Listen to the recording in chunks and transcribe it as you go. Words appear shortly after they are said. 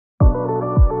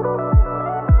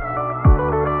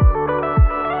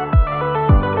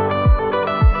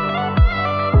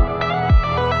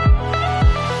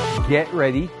get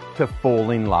ready to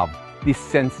fall in love. This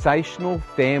sensational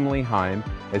family home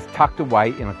is tucked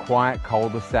away in a quiet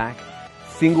cul-de-sac,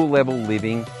 single level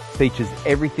living, features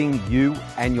everything you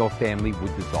and your family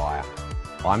would desire.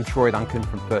 I'm Troy Duncan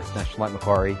from First National at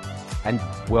Macquarie, and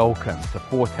welcome to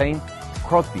 14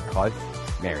 Crosbie Close,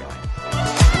 Maryland.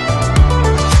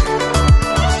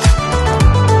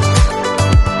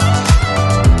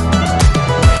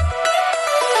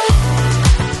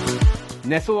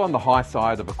 Nestled on the high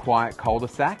side of a quiet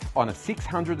cul-de-sac on a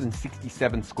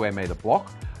 667 square metre block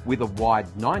with a wide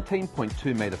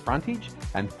 19.2 metre frontage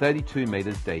and 32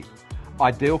 metres deep.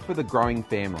 Ideal for the growing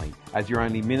family as you're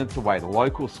only minutes away to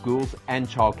local schools and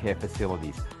childcare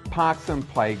facilities, parks and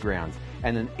playgrounds,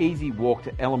 and an easy walk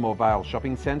to Elmore Vale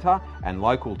Shopping Centre and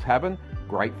local tavern,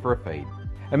 great for a feed.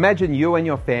 Imagine you and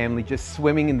your family just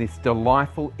swimming in this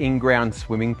delightful in-ground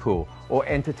swimming pool or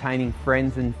entertaining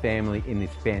friends and family in this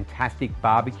fantastic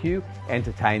barbecue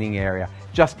entertaining area.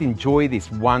 Just enjoy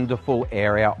this wonderful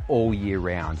area all year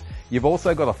round. You've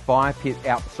also got a fire pit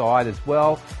outside as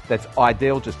well that's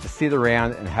ideal just to sit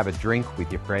around and have a drink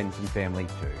with your friends and family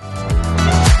too.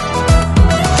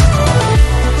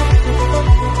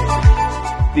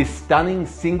 This stunning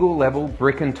single level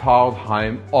brick and tiled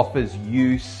home offers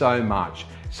you so much.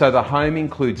 So the home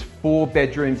includes 4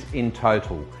 bedrooms in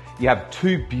total. You have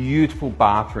 2 beautiful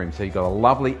bathrooms. So you've got a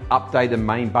lovely updated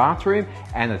main bathroom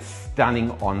and a stunning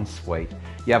ensuite.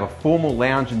 You have a formal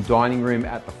lounge and dining room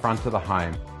at the front of the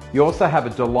home. You also have a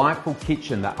delightful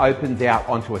kitchen that opens out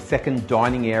onto a second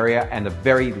dining area and a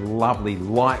very lovely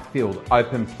light-filled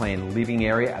open plan living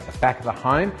area at the back of the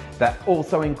home that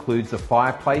also includes a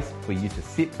fireplace for you to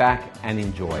sit back and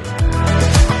enjoy.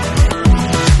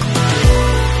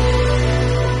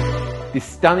 This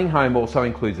stunning home also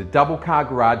includes a double car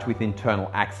garage with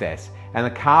internal access and a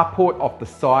carport off the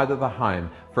side of the home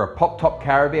for a pop-top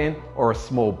caravan or a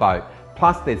small boat.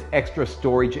 Plus there's extra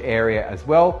storage area as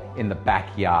well in the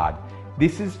backyard.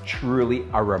 This is truly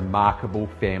a remarkable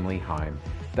family home.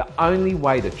 The only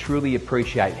way to truly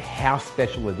appreciate how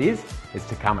special it is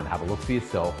to come and have a look for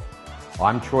yourself.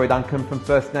 I'm Troy Duncan from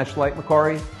First National at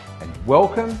Macquarie, and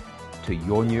welcome to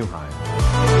your new home.